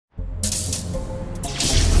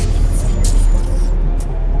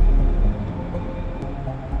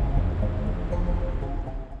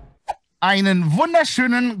Einen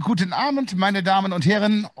wunderschönen guten Abend, meine Damen und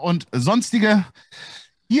Herren und sonstige.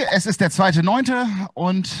 Es ist der 2.9.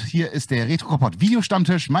 und hier ist der Retrokompott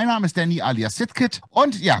VideoStammtisch. Mein Name ist Danny alias SidKit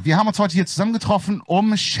und ja, wir haben uns heute hier zusammengetroffen,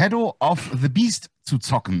 um Shadow of the Beast zu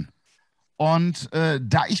zocken. Und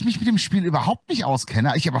da ich mich mit dem Spiel überhaupt nicht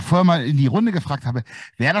auskenne, ich aber vorher mal in die Runde gefragt habe,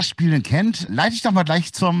 wer das Spiel denn kennt, leite ich doch mal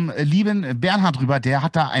gleich zum lieben Bernhard rüber. Der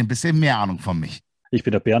hat da ein bisschen mehr Ahnung von mich. Ich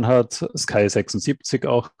bin der Bernhard, Sky76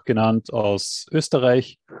 auch genannt, aus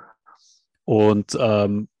Österreich und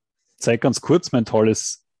zeige ganz kurz mein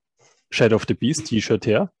tolles Shadow of the Beast T-Shirt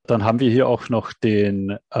her. Dann haben wir hier auch noch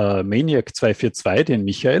den Maniac 242, den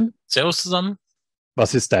Michael. Servus zusammen.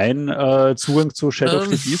 Was ist dein Zugang zu Shadow of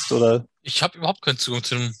the Beast? Oder? Ich habe überhaupt keinen Zugang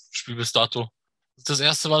zu dem Spiel bis dato. Das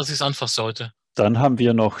erste war, dass ich es anfasse heute. Dann haben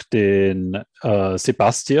wir noch den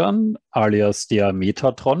Sebastian alias der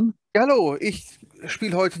Metatron. Ja, hallo, ich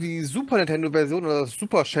spiele heute die Super Nintendo-Version oder das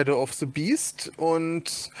Super Shadow of the Beast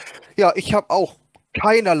und ja, ich habe auch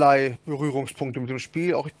keinerlei Berührungspunkte mit dem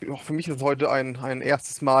Spiel. Auch für mich ist es heute ein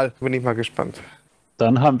erstes Mal. Bin ich mal gespannt.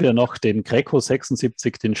 Dann haben wir noch den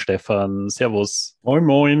Greco76, den Stefan. Servus. Moin,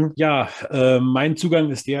 moin. Ja, mein Zugang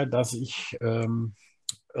ist der, dass ich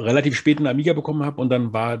relativ spät einen Amiga bekommen habe und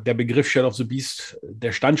dann war der Begriff Shadow of the Beast,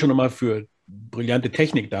 der stand schon immer für brillante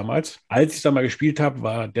Technik damals. Als ich es dann mal gespielt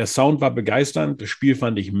habe, der Sound war begeisternd, das Spiel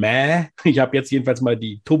fand ich mäh. Ich habe jetzt jedenfalls mal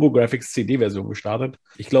die TurboGrafx CD-Version gestartet.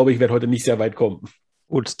 Ich glaube, ich werde heute nicht sehr weit kommen.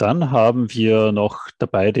 Und dann haben wir noch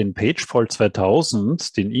dabei den Pagefall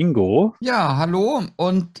 2000, den Ingo. Ja, hallo.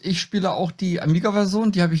 Und ich spiele auch die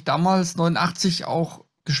Amiga-Version. Die habe ich damals 89 auch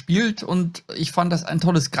gespielt und ich fand das ein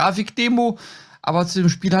tolles Grafikdemo. Aber zu dem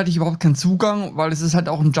Spiel hatte ich überhaupt keinen Zugang, weil es ist halt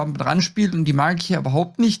auch ein Jump-and-Run-Spiel und die mag ich ja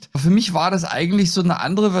überhaupt nicht. Für mich war das eigentlich so eine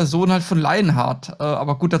andere Version halt von Lionheart.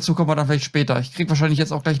 Aber gut, dazu kommen wir dann vielleicht später. Ich kriege wahrscheinlich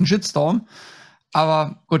jetzt auch gleich einen Shitstorm.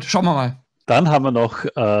 Aber gut, schauen wir mal. Dann haben wir noch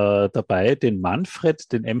dabei den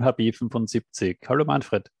Manfred, den MHB75. Hallo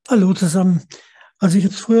Manfred. Hallo zusammen. Also ich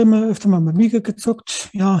habe früher öfter mal mit Amiga gezockt.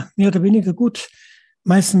 Ja, mehr oder weniger gut.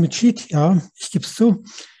 Meistens mit Cheat, ja, ich gebe es zu.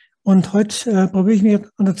 Und heute probiere ich mir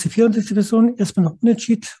an der C64-Version erstmal noch ohne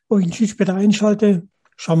Cheat, wo ich den Cheat später einschalte.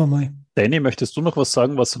 Schauen wir mal. Danny, möchtest du noch was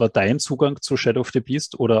sagen? Was war dein Zugang zu Shadow of the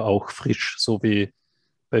Beast oder auch frisch, so wie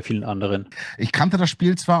bei vielen anderen? Ich kannte das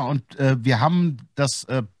Spiel zwar und wir haben das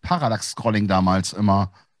Parallax-Scrolling damals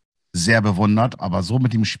immer sehr bewundert, aber so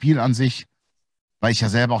mit dem Spiel an sich, weil ich ja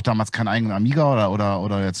selber auch damals keinen eigenen Amiga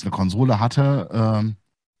oder jetzt eine Konsole hatte,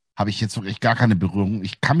 habe ich jetzt wirklich gar keine Berührung.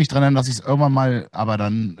 Ich kann mich daran erinnern, dass ich es irgendwann mal, aber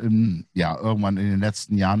dann irgendwann in den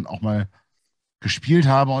letzten Jahren auch mal gespielt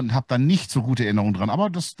habe und habe dann nicht so gute Erinnerungen dran.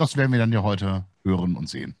 Aber das werden wir dann ja heute hören und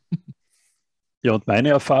sehen. Ja, und meine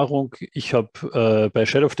Erfahrung, ich habe bei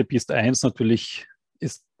Shadow of the Beast 1 natürlich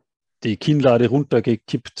ist die Kinnlade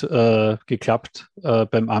runtergekippt, geklappt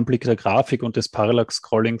beim Anblick der Grafik und des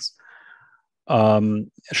Parallax-Scrollings.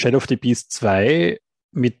 Shadow of the Beast 2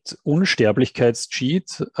 mit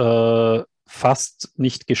Unsterblichkeitscheat fast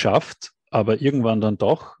nicht geschafft, aber irgendwann dann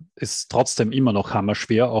doch. Ist trotzdem immer noch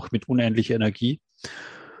hammerschwer, auch mit unendlicher Energie.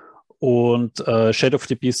 Und Shadow of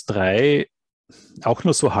the Beast 3 auch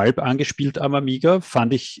nur so halb angespielt am Amiga,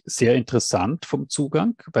 fand ich sehr interessant vom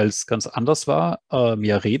Zugang, weil es ganz anders war,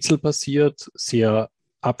 mehr rätselbasiert, sehr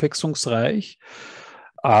abwechslungsreich.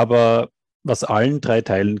 Aber was allen 3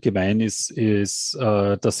 Teilen gemein ist,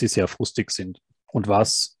 dass sie sehr frustig sind. Und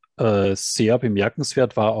was sehr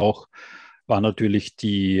bemerkenswert war natürlich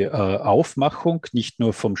die Aufmachung, nicht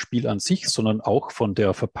nur vom Spiel an sich, sondern auch von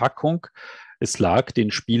der Verpackung. Es lag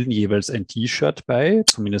den Spielen jeweils ein T-Shirt bei,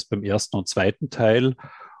 zumindest beim ersten und zweiten Teil.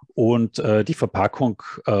 Und die Verpackung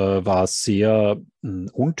war sehr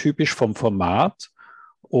untypisch vom Format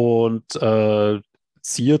und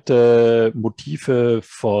zierte Motive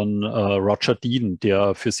von Roger Dean,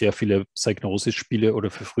 der für sehr viele Psygnosis-Spiele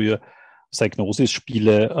oder für früher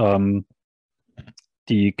Psygnosis-Spiele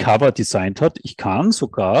die Cover designt hat. Ich kann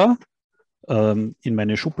sogar in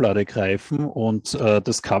meine Schublade greifen und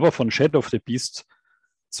das Cover von Shadow of the Beast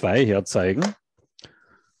 2 herzeigen.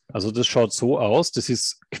 Also das schaut so aus, das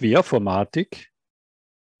ist querformatig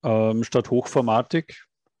statt hochformatig.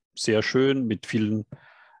 Sehr schön, mit vielen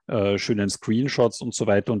schönen Screenshots und so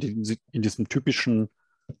weiter und in diesem typischen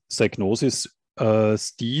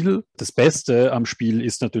Psygnosis-Stil. Das Beste am Spiel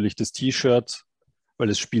ist natürlich das T-Shirt, weil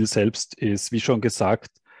das Spiel selbst ist, wie schon gesagt,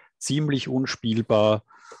 ziemlich unspielbar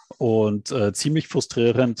und ziemlich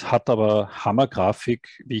frustrierend, hat aber Hammergrafik,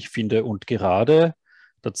 wie ich finde. Und gerade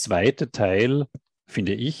der zweite Teil,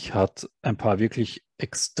 finde ich, hat ein paar wirklich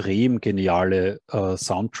extrem geniale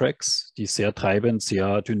Soundtracks, die sehr treibend,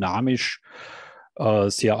 sehr dynamisch,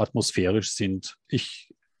 sehr atmosphärisch sind.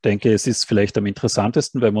 Ich denke, es ist vielleicht am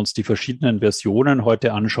interessantesten, wenn wir uns die verschiedenen Versionen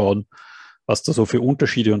heute anschauen, was da so für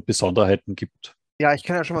Unterschiede und Besonderheiten gibt. Ja, ich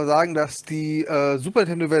kann ja schon mal sagen, dass die Super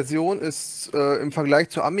Nintendo-Version ist im Vergleich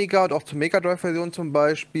zur Amiga und auch zur Mega Drive-Version zum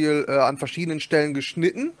Beispiel an verschiedenen Stellen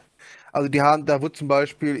geschnitten. Also da wird zum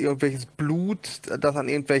Beispiel irgendwelches Blut, das an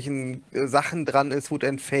irgendwelchen Sachen dran ist, wurde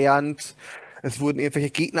entfernt. Es wurden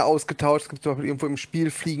irgendwelche Gegner ausgetauscht. Es gibt zum Beispiel irgendwo im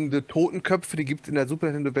Spiel fliegende Totenköpfe, die gibt es in der Super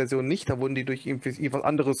Nintendo-Version nicht. Da wurden die durch irgendwas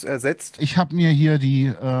anderes ersetzt. Ich habe mir hier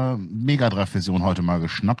die Mega Drive-Version heute mal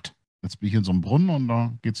geschnappt. Jetzt bin ich in so einem Brunnen und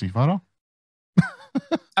da geht's nicht weiter.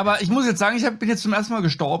 Aber ich muss jetzt sagen, bin jetzt zum ersten Mal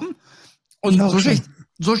gestorben. Und Ich auch schon.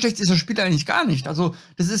 so schlecht ist das Spiel eigentlich gar nicht. Also,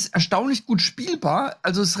 das ist erstaunlich gut spielbar.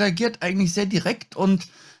 Also, es reagiert eigentlich sehr direkt und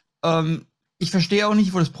ich verstehe auch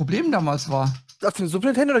nicht, wo das Problem damals war. Auf dem Super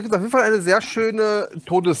Nintendo, da gibt es auf jeden Fall eine sehr schöne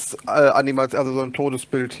Todesanimation, also so ein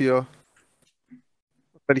Todesbild hier.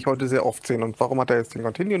 Das werde ich heute sehr oft sehen. Und warum hat er jetzt den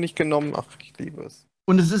Continue nicht genommen? Ach, ich liebe es.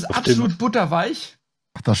 Und es ist Auf absolut butterweich.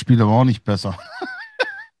 Ach, das Spiel aber auch nicht besser.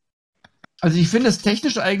 Also, ich finde es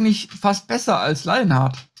technisch eigentlich fast besser als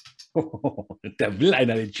Lionheart. Da will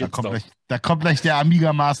einer den Da kommt gleich der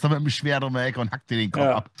Amiga Master mit dem Schwert um die Ecke und hackt dir den Kopf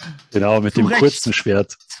ab. Genau, mit Zu dem Recht. kurzen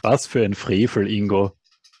Schwert. Was für ein Frevel, Ingo.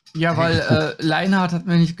 Ja, weil Lionheart hat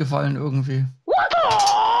mir nicht gefallen irgendwie.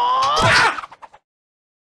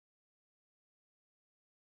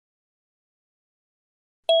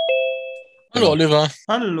 Hallo Oliver.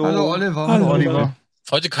 Hallo. Hallo Oliver. Hallo. Oliver.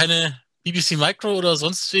 Heute keine BBC Micro oder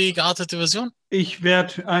sonst wie geartete Version? Ich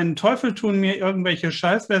werde einen Teufel tun, mir irgendwelche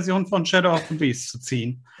Scheißversionen von Shadow of the Beast zu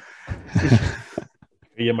ziehen.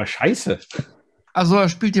 Ja, mal scheiße. Also er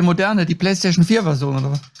spielt die moderne, die PlayStation 4-Version,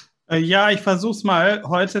 oder was? Ja, ich versuch's mal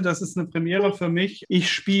heute. Das ist eine Premiere für mich. Ich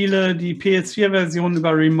spiele die PS4-Version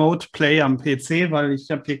über Remote Play am PC, weil ich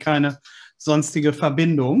habe hier keine sonstige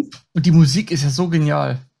Verbindung. Und die Musik ist ja so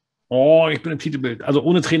genial. Oh, ich bin im Titelbild. Also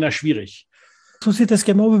ohne Trainer schwierig. So sieht das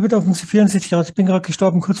Game Over bitte auf dem C64 aus. Ich bin gerade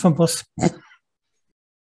gestorben, kurz vorm Boss.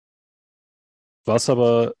 Was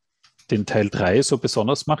aber den Teil 3 so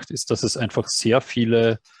besonders macht, ist, dass es einfach sehr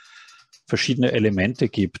viele verschiedene Elemente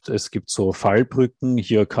gibt. Es gibt so Fallbrücken.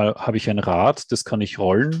 Hier habe ich ein Rad, das kann ich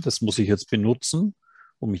rollen. Das muss ich jetzt benutzen,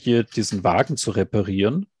 um hier diesen Wagen zu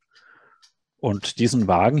reparieren. Und diesen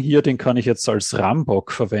Wagen hier, den kann ich jetzt als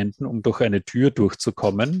Rambock verwenden, um durch eine Tür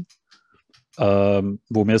durchzukommen,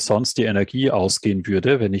 wo mir sonst die Energie ausgehen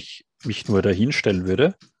würde, wenn ich mich nur dahin stellen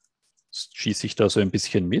würde. Jetzt schieße ich da so ein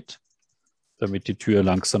bisschen mit, damit die Tür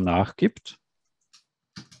langsam nachgibt.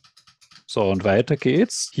 So, und weiter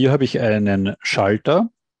geht's. Hier habe ich einen Schalter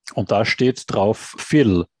und da steht drauf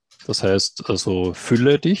Fill. Das heißt also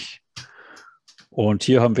fülle dich. Und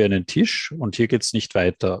hier haben wir einen Tisch und hier geht's nicht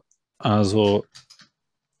weiter. Also,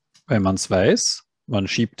 wenn man es weiß, man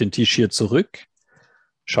schiebt den Tisch hier zurück,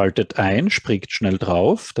 schaltet ein, springt schnell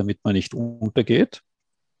drauf, damit man nicht untergeht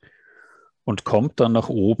und kommt dann nach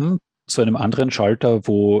oben zu einem anderen Schalter,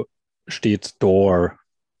 wo steht Door.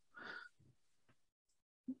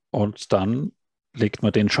 Und dann legt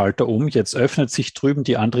man den Schalter um. Jetzt öffnet sich drüben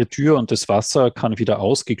die andere Tür und das Wasser kann wieder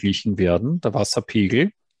ausgeglichen werden, der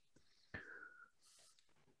Wasserpegel.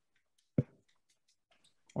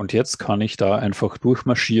 Und jetzt kann ich da einfach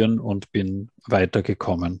durchmarschieren und bin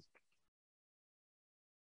weitergekommen.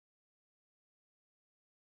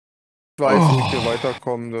 Ich weiß nicht, wie wir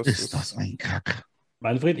weiterkommen. Das Ist das ein Kack.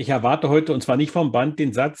 Manfred, ich erwarte heute, und zwar nicht vom Band,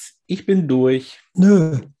 den Satz, ich bin durch.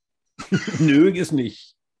 Nö. Nö, ist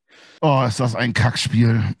nicht. Oh, ist das ein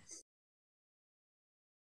Kackspiel.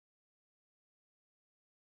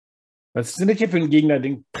 Was ist denn das hier für ein Gegner?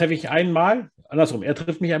 Den treffe ich einmal. Andersrum, er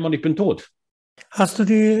trifft mich einmal und ich bin tot. Hast du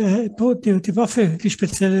die Waffe, die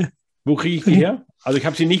spezielle? Wo kriege ich die her? Also ich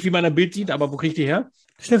habe sie nicht, wie man am Bild sieht, aber wo kriege ich die her?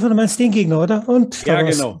 Stefan, du meinst den Gegner, oder? Und Ja, da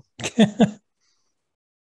war's. genau.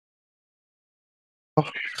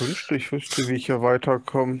 Ach, ich wüsste, wie ich hier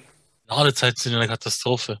weiterkomme. Ladezeit sind eine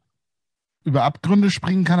Katastrophe. Über Abgründe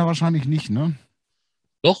springen kann er wahrscheinlich nicht, ne?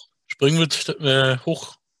 Doch, springen wird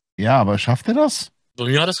hoch. Ja, aber schafft er das? Bei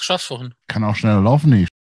mir hat er es geschafft vorhin. Kann auch schneller laufen, nicht.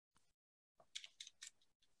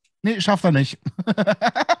 Nee, schafft er nicht.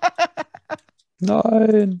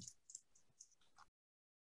 Nein.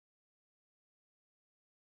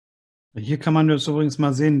 Hier kann man jetzt übrigens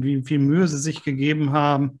mal sehen, wie viel Mühe sie sich gegeben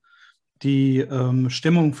haben, die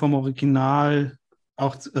Stimmung vom Original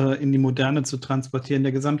auch in die Moderne zu transportieren.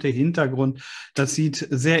 Der gesamte Hintergrund, das sieht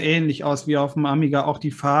sehr ähnlich aus wie auf dem Amiga. Auch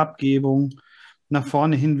die Farbgebung, nach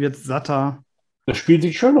vorne hin wird satter. Das spielt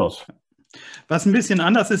sich schön aus. Was ein bisschen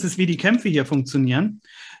anders ist, ist, wie die Kämpfe hier funktionieren.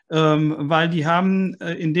 Weil die haben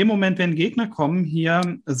in dem Moment, wenn Gegner kommen,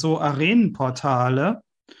 hier so Arenenportale,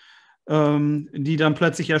 die dann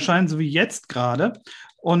plötzlich erscheinen, so wie jetzt gerade.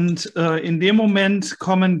 Und in dem Moment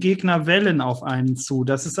kommen Gegnerwellen auf einen zu.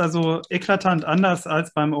 Das ist also eklatant anders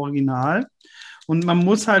als beim Original. Und man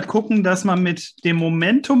muss halt gucken, dass man mit dem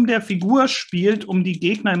Momentum der Figur spielt, um die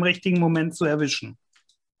Gegner im richtigen Moment zu erwischen.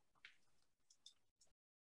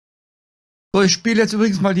 So, ich spiele jetzt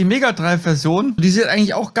übrigens mal die Mega Drive-Version. Die sieht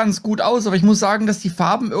eigentlich auch ganz gut aus, aber ich muss sagen, dass die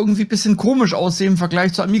Farben irgendwie ein bisschen komisch aussehen im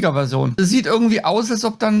Vergleich zur Amiga-Version. Es sieht irgendwie aus, als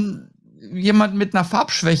ob dann jemand mit einer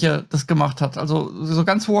Farbschwäche das gemacht hat. Also so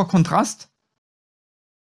ganz hoher Kontrast.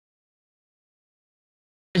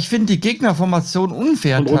 Ich finde die Gegnerformation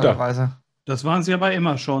unfair teilweise. Das waren sie aber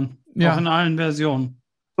immer schon. Ja. Auch in allen Versionen.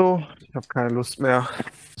 So, ich habe keine Lust mehr.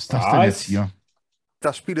 Was ist das denn jetzt hier?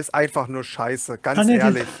 Das Spiel ist einfach nur scheiße, ganz Daniel,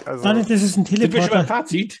 ehrlich. Also, Daniel, das ist ein Sind wir schon beim Teleporter.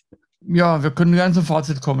 Fazit? Ja, wir können gerne zum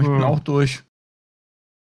Fazit kommen. Ich bin auch durch.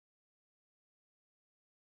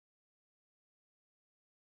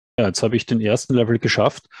 Ja, jetzt habe ich den ersten Level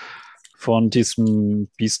geschafft von diesem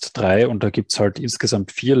Beast 3 und da gibt es halt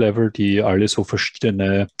insgesamt 4 Level, die alle so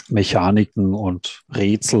verschiedene Mechaniken und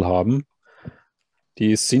Rätsel haben.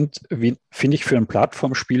 Die sind, finde ich, für ein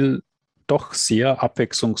Plattformspiel doch sehr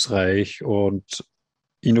abwechslungsreich und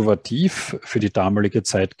innovativ für die damalige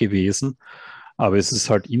Zeit gewesen, aber es ist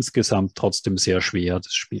halt insgesamt trotzdem sehr schwer,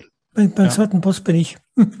 das Spiel. Beim zweiten Boss bin ich.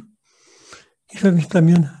 Ich will mich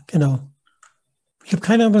blamieren, genau. Ich habe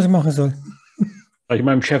keine Ahnung, was ich machen soll. Sag ich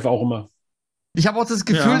meinem Chef auch immer. Ich habe auch das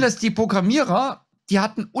Gefühl, Ja. dass die Programmierer, die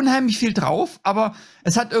hatten unheimlich viel drauf, aber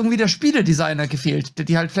es hat irgendwie der Spieledesigner gefehlt, der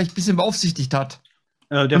die halt vielleicht ein bisschen beaufsichtigt hat.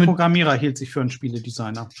 Der Programmierer hielt sich für einen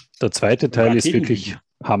Spieledesigner. Der zweite Teil ist Raketen- wirklich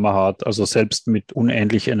hammerhart. Also selbst mit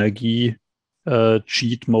unendlich Energie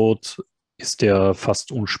Cheat-Mode ist der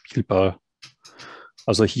fast unspielbar.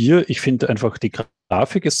 Also hier, ich finde einfach, die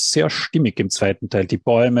Grafik ist sehr stimmig im zweiten Teil. Die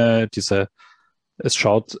Bäume, es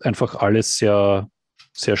schaut einfach alles sehr,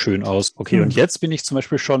 sehr schön aus. Okay, und jetzt bin ich zum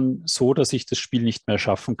Beispiel schon so, dass ich das Spiel nicht mehr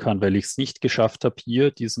schaffen kann, weil ich es nicht geschafft habe,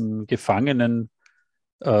 hier diesen Gefangenen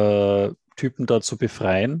Typen da zu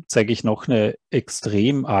befreien. Zeige ich noch eine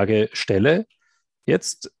extrem arge Stelle.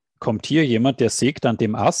 Jetzt kommt hier jemand, der sägt an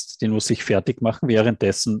dem Ast, den muss ich fertig machen.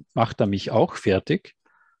 Währenddessen macht er mich auch fertig.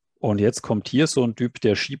 Und jetzt kommt hier so ein Typ,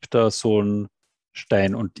 der schiebt da so einen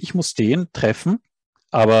Stein und ich muss den treffen.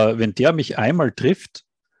 Aber wenn der mich einmal trifft,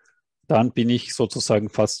 dann bin ich sozusagen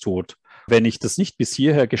fast tot. Wenn ich das nicht bis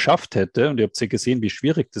hierher geschafft hätte, und ihr habt ja gesehen, wie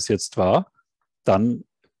schwierig das jetzt war, dann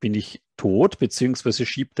bin ich tot, beziehungsweise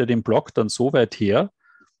schiebt er den Block dann so weit her,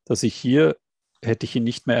 dass hätte ich ihn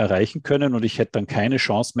nicht mehr erreichen können und ich hätte dann keine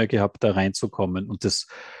Chance mehr gehabt, da reinzukommen. Und das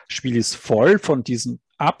Spiel ist voll von diesen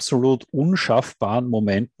absolut unschaffbaren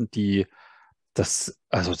Momenten, das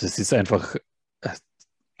ist einfach,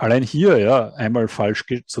 allein hier, ja, einmal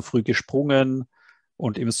zu früh gesprungen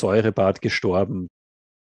und im Säurebad gestorben.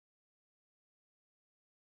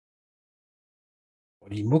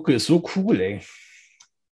 Die Mucke ist so cool, ey.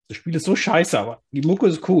 Das Spiel ist so scheiße, aber die Mucke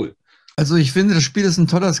ist cool. Also ich finde, das Spiel ist ein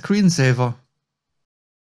toller Screensaver.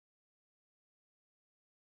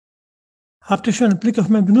 Habt ihr schon einen Blick auf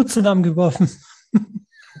meinen Benutzernamen geworfen?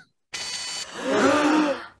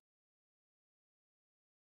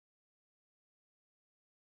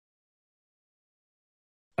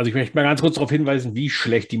 Also ich möchte mal ganz kurz darauf hinweisen, wie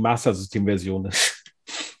schlecht die Master-System-Version ist.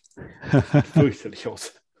 Fürchterlich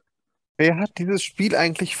aus. wer hat dieses Spiel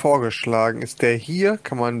eigentlich vorgeschlagen? Ist der hier?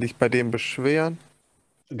 Kann man dich bei dem beschweren?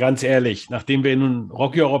 Ganz ehrlich, nachdem wir nun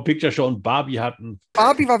Rocky Horror Picture Show und Barbie hatten,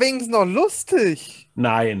 Barbie war wenigstens noch lustig.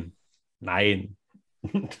 nein.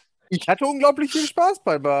 Ich hatte unglaublich viel Spaß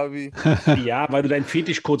bei Barbie. Ja, weil du deinen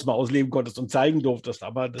Fetisch kurz mal ausleben konntest und zeigen durftest,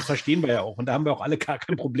 aber das verstehen wir ja auch und da haben wir auch alle gar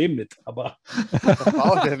kein Problem mit. Aber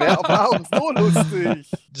Der war auch so lustig.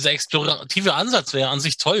 Dieser explorative Ansatz wäre an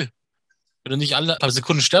sich toll. Wenn du nicht alle paar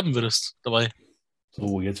Sekunden sterben würdest dabei.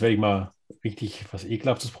 so, jetzt werde ich mal richtig was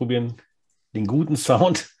Ekelhaftes probieren. Den guten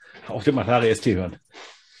Sound auf dem Atari ST hören.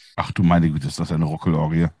 Ach du meine Güte, ist das eine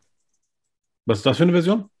Rockelorgie. Was ist das für eine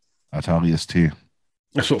Version? Atari ST.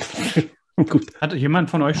 Achso, gut. Hatte jemand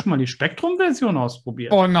von euch schon mal die Spektrum-Version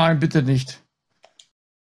ausprobiert? Oh nein, bitte nicht.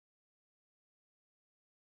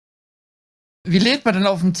 Wie lädt man denn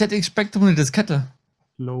auf dem ZX Spectrum eine Diskette?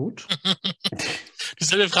 Load?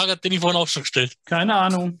 Dieselbe Frage hat Danny vorhin auch schon gestellt. Keine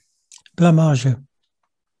Ahnung. Blamage.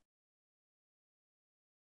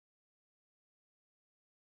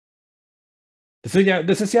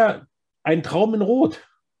 Das ist ja ein Traum in Rot.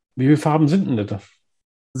 Wie viele Farben sind denn das?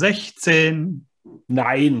 16.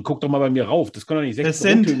 Nein, guck doch mal bei mir rauf. Das können doch nicht Es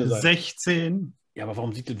 16 sind Rottöne sein. 16. Ja, aber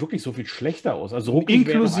warum sieht das wirklich so viel schlechter aus? Also ruckelig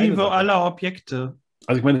wäre noch eine Inklusive Sache. aller Objekte.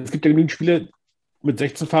 Also ich meine, es gibt ja genügend Spiele mit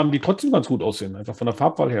 16 Farben, die trotzdem ganz gut aussehen, einfach von der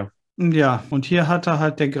Farbwahl her. Ja, und hier hatte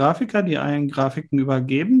halt der Grafiker die einen Grafiken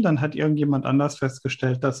übergeben. Dann hat irgendjemand anders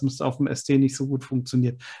festgestellt, dass es auf dem SD nicht so gut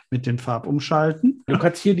funktioniert mit den Farbumschalten. Du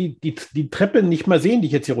kannst hier die Treppe nicht mal sehen, die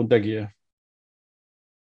ich jetzt hier runtergehe.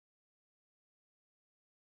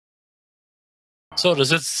 So,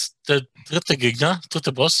 das ist jetzt der dritte Gegner,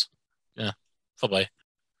 dritte Boss. Ja, vorbei.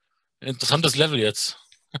 Interessantes Level jetzt.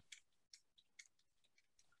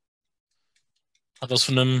 Hat was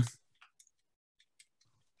von einem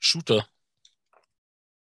Shooter.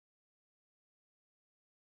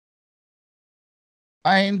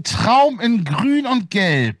 Ein Traum in Grün und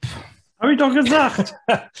Gelb. Habe ich doch gesagt.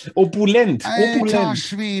 Opulent, Alter opulent.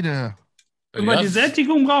 Schwede. Über Ja, die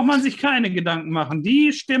Sättigung braucht man sich keine Gedanken machen.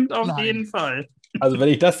 Die stimmt auf Nein. jeden Fall. Also wenn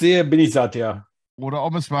ich das sehe, bin ich satt, ja. Oder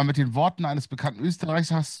um es mal mit den Worten eines bekannten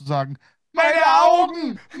Österreichers zu sagen, meine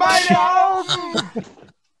Augen, meine Augen.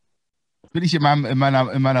 Bin ich in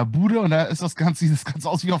meiner Bude und da ist sieht das Ganze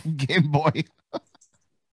aus wie auf dem Gameboy.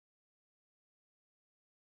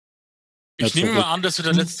 ich nehme mal an, das wird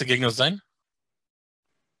der letzte Gegner sein.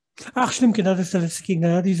 Ach, stimmt, genau, das ist der letzte Gegner.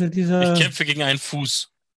 Ja, dieser. Ich kämpfe gegen einen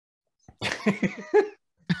Fuß. Die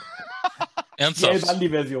Ernsthaft.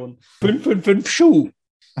 Elbandi-Version. 555 Schuh.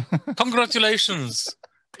 Congratulations.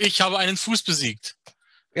 Ich habe einen Fuß besiegt.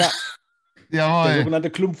 Der Jawohl.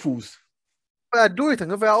 sogenannte Klumpfuß. Ja, durch, dann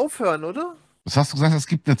können wir ja aufhören, oder? Was hast du gesagt? Es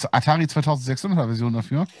gibt eine Atari 2600er Version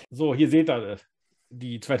dafür. So, hier seht ihr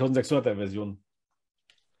die 2600er Version.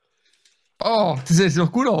 Oh, das sieht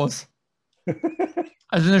doch gut aus.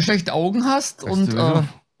 Also wenn du schlechte Augen hast Beste und Version.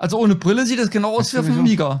 also ohne Brille sieht das genau aus wie Beste auf dem Version.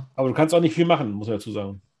 Amiga. Aber du kannst auch nicht viel machen, muss ich dazu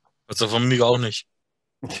sagen. Also von mir auch nicht.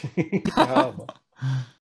 Ja, aber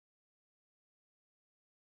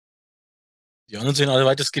Die anderen sehen alle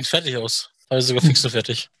weitestgehend fertig aus. Teilweise sogar fix und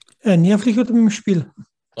fertig. Nervlich oder mit dem Spiel?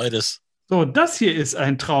 Beides. So, das hier ist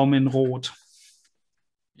ein Traum in Rot.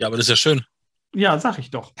 Ja, aber das ist ja schön. Ja, sag ich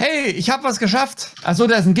doch. Hey, ich habe was geschafft. Achso,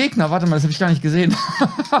 da ist ein Gegner. Warte mal, das habe ich gar nicht gesehen.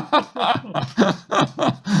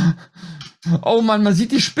 Oh Mann, man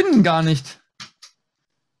sieht die Spinnen gar nicht.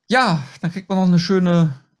 Ja, dann kriegt man noch eine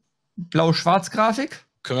schöne Blau-Schwarz-Grafik.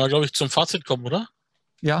 Können wir, glaube ich, zum Fazit kommen, oder?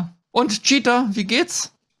 Ja. Und Cheater, wie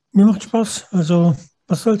geht's? Mir macht Spaß. Also,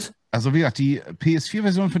 was soll's? Also wie gesagt, die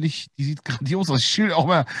PS4-Version finde ich, die sieht grandios aus. Ich schiel auch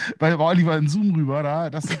mal bei Oliver in Zoom rüber,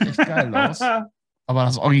 das sieht echt geil aus. Aber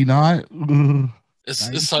das Original, Es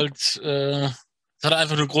Nein. ist halt, es hat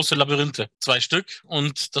einfach nur große Labyrinthe. 2 Stück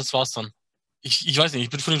und das war's dann. Ich weiß nicht, ich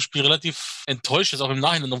bin von dem Spiel relativ enttäuscht, jetzt auch im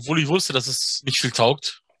Nachhinein, obwohl ich wusste, dass es nicht viel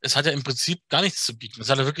taugt. Es hat ja im Prinzip gar nichts zu bieten. Es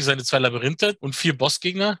hat ja wirklich seine 2 Labyrinthe und 4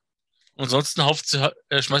 Bossgegner. Und ansonsten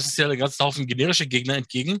schmeißt es ja den ganzen Haufen generische Gegner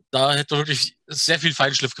entgegen. Da hätte man wirklich sehr viel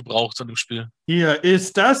Feinschliff gebraucht an dem Spiel. Hier,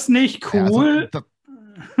 ist das nicht cool? Ja,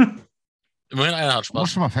 also, Immerhin einer hat das muss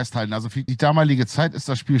Spaß. schon mal festhalten. Also für die damalige Zeit ist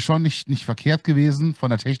das Spiel schon nicht verkehrt gewesen, von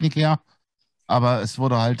der Technik her. Aber es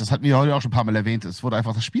wurde halt, das hatten wir heute auch schon ein paar Mal erwähnt, es wurde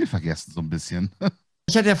einfach das Spiel vergessen, so ein bisschen.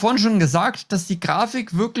 Ich hatte ja vorhin schon gesagt, dass die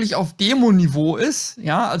Grafik wirklich auf Demo-Niveau ist.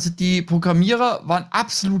 Ja, also die Programmierer waren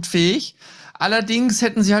absolut fähig. Allerdings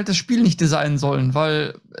hätten sie halt das Spiel nicht designen sollen,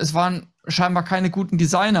 weil es waren scheinbar keine guten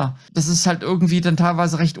Designer. Das ist halt irgendwie dann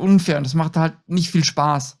teilweise recht unfair und das macht halt nicht viel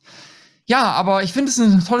Spaß. Ja, aber ich finde es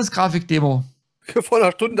ein tolles Grafikdemo. Vor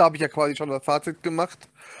einer Stunde habe ich ja quasi schon das Fazit gemacht.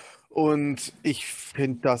 Und ich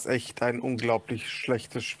finde das echt ein unglaublich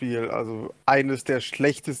schlechtes Spiel. Also eines der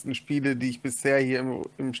schlechtesten Spiele, die ich bisher hier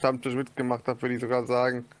im Stammtisch mitgemacht habe, würde ich sogar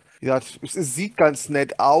sagen. Ja, es sieht ganz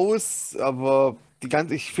nett aus, aber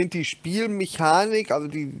ich finde die Spielmechanik, also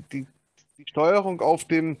die Steuerung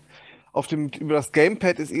über das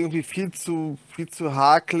Gamepad ist irgendwie viel zu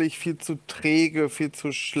hakelig, viel zu träge, viel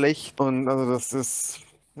zu schlecht. Und also das ist.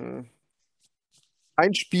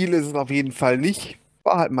 Ein Spiel ist es auf jeden Fall nicht.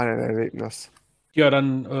 War halt mal ein Erlebnis. ja,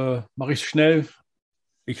 dann mache ich es schnell.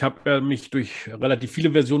 Ich habe ja mich durch relativ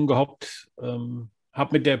viele Versionen gehoppt.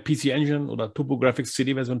 Habe mit der PC Engine oder TurboGrafx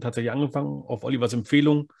CD-Version tatsächlich angefangen, auf Olivers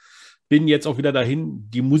Empfehlung. Bin jetzt auch wieder dahin.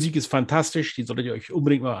 Die Musik ist fantastisch, die solltet ihr euch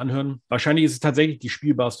unbedingt mal anhören. Wahrscheinlich ist es tatsächlich die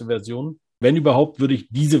spielbarste Version. Wenn überhaupt, würde ich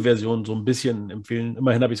diese Version so ein bisschen empfehlen.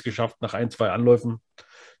 Immerhin habe ich es geschafft, nach 1, 2 Anläufen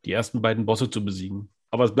die ersten beiden Bosse zu besiegen.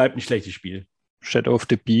 Aber es bleibt ein schlechtes Spiel. Shadow of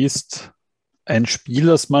the Beast, ein Spiel,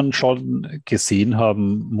 das man schon gesehen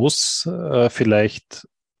haben muss, vielleicht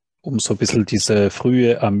um so ein bisschen diese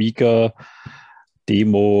frühe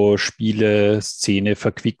Amiga-Demo-Spiele-Szene,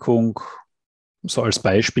 Verquickung so als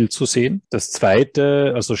Beispiel zu sehen. Das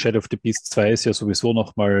zweite, also Shadow of the Beast 2 ist ja sowieso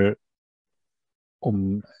nochmal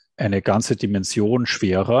um eine ganze Dimension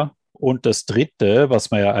schwerer. Und das dritte, was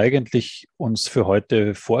wir ja eigentlich uns für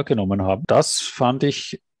heute vorgenommen haben, das fand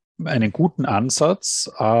ich einen guten Ansatz,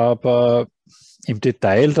 aber im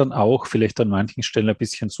Detail dann auch vielleicht an manchen Stellen ein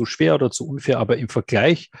bisschen zu schwer oder zu unfair, aber im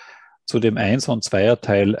Vergleich zu dem 1er und 2er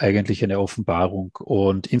Teil eigentlich eine Offenbarung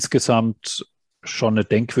und insgesamt schon eine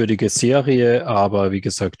denkwürdige Serie, aber wie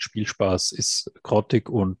gesagt, Spielspaß ist grottig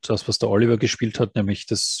und das, was der Oliver gespielt hat, nämlich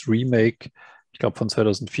das Remake, ich glaube von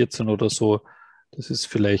 2014 oder so, das ist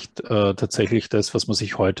vielleicht tatsächlich das, was man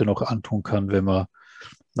sich heute noch antun kann, wenn man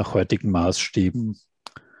nach heutigen Maßstäben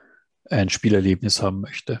ein Spielerlebnis haben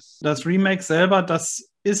möchte. Das Remake selber, das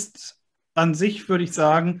ist an sich, würde ich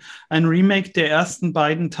sagen, ein Remake der ersten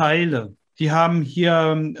beiden Teile. Die haben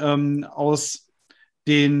hier aus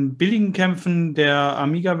den billigen Kämpfen der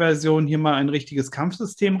Amiga-Version hier mal ein richtiges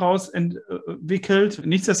Kampfsystem rausentwickelt.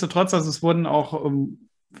 Nichtsdestotrotz, also es wurden auch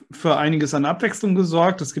für einiges an Abwechslung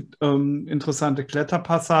gesorgt. Es gibt interessante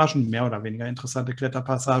Kletterpassagen, mehr oder weniger interessante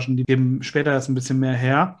Kletterpassagen, die geben später erst ein bisschen mehr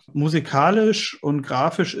her. Musikalisch und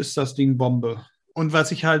grafisch ist das Ding Bombe. Und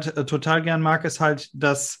was ich halt total gern mag, ist halt,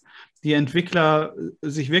 dass die Entwickler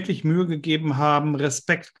sich wirklich Mühe gegeben haben,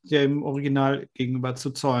 Respekt dem Original gegenüber zu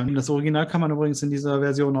zollen. Das Original kann man übrigens in dieser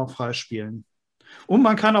Version auch freispielen. Und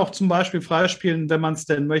man kann auch zum Beispiel freispielen, wenn man es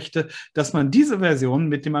denn möchte, dass man diese Version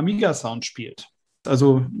mit dem Amiga-Sound spielt.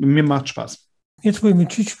 Also mir macht Spaß. Jetzt, wo ich mit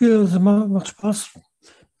Cheat spiele, also macht Spaß.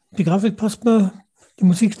 Die Grafik passt mir, die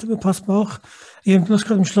Musik passt mir auch. Ich habe bloß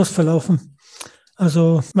gerade im Schloss verlaufen.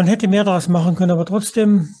 Also man hätte mehr daraus machen können, aber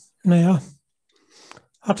trotzdem, naja,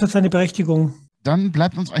 hat halt seine Berechtigung. Dann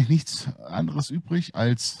bleibt uns eigentlich nichts anderes übrig,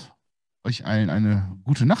 als euch allen eine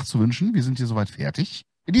gute Nacht zu wünschen. Wir sind hier soweit fertig.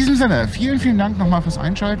 In diesem Sinne, vielen, vielen Dank nochmal fürs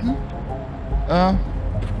Einschalten.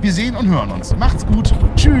 Wir sehen und hören uns. Macht's gut.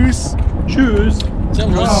 Tschüss. Tschüss.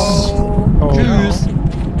 Servus. Tschüss.